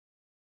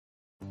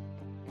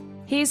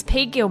Here's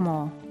Pete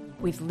Gilmore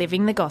with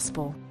Living the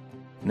Gospel.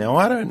 Now,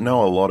 I don't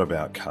know a lot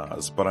about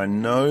cars, but I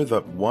know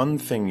that one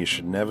thing you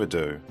should never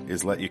do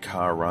is let your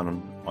car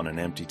run on an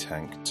empty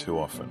tank too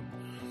often.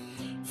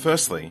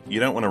 Firstly, you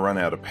don't want to run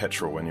out of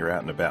petrol when you're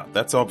out and about.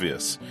 That's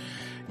obvious.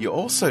 You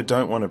also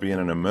don't want to be in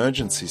an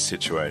emergency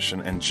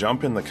situation and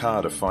jump in the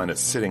car to find it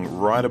sitting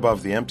right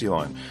above the empty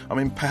line. I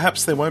mean,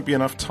 perhaps there won't be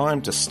enough time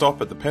to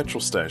stop at the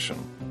petrol station.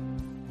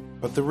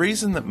 But the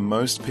reason that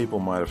most people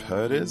might have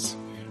heard is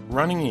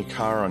running your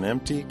car on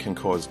empty can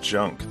cause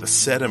junk, the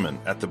sediment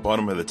at the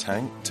bottom of the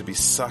tank, to be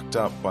sucked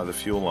up by the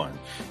fuel line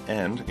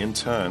and, in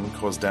turn,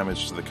 cause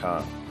damage to the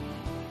car.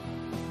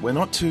 We're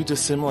not too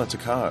dissimilar to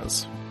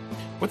cars.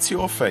 What's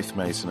your faith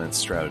maintenance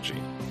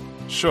strategy?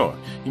 Sure,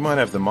 you might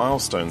have the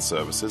milestone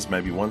services.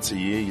 Maybe once a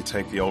year you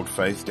take the old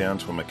faith down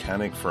to a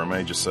mechanic for a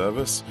major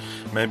service.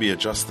 Maybe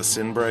adjust the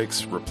sin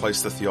brakes,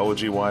 replace the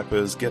theology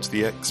wipers, get to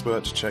the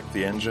expert to check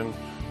the engine.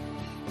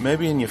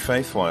 Maybe in your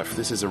faith life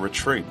this is a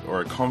retreat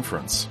or a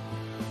conference.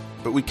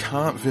 But we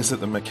can't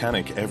visit the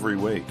mechanic every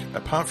week.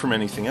 Apart from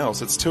anything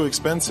else, it's too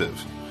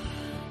expensive.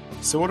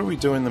 So what do we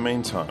do in the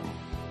meantime?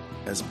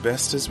 As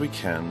best as we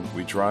can,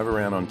 we drive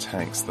around on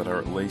tanks that are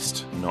at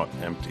least not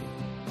empty.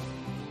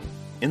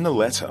 In the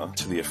letter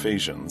to the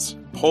Ephesians,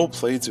 Paul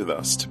pleads with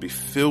us to be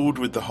filled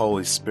with the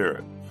Holy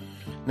Spirit.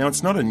 Now,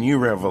 it's not a new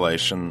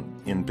revelation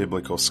in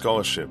biblical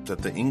scholarship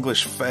that the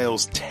English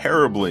fails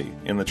terribly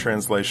in the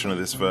translation of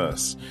this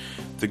verse.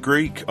 The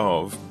Greek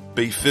of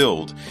be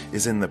filled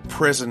is in the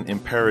present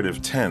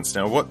imperative tense.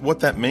 Now, what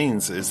that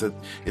means is that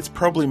it's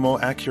probably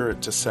more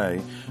accurate to say,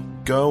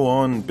 go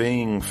on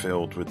being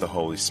filled with the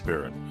Holy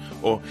Spirit,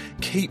 or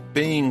keep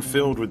being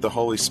filled with the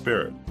Holy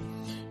Spirit.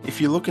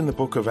 If you look in the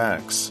book of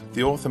Acts,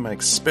 the author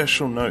makes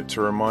special note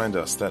to remind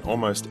us that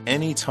almost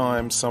any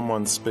time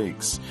someone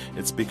speaks,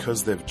 it's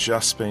because they've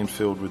just been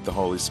filled with the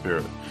Holy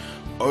Spirit.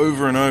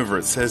 Over and over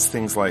it says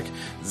things like,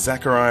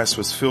 Zacharias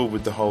was filled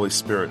with the Holy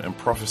Spirit and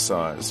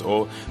prophesied,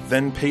 or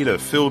then Peter,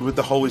 filled with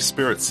the Holy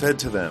Spirit, said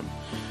to them.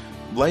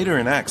 Later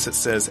in Acts it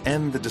says,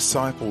 and the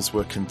disciples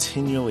were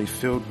continually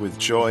filled with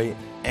joy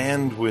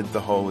and with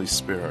the Holy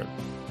Spirit.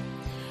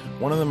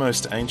 One of the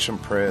most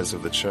ancient prayers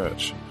of the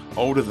church,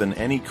 older than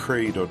any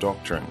creed or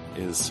doctrine,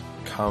 is,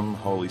 Come,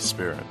 Holy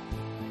Spirit.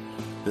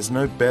 There's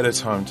no better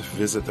time to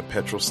visit the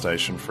petrol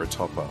station for a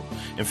top-up.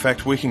 In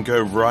fact, we can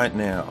go right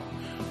now.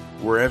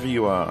 Wherever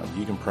you are,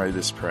 you can pray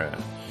this prayer.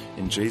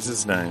 In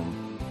Jesus'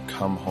 name,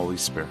 come, Holy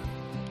Spirit.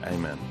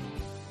 Amen.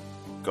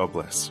 God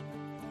bless.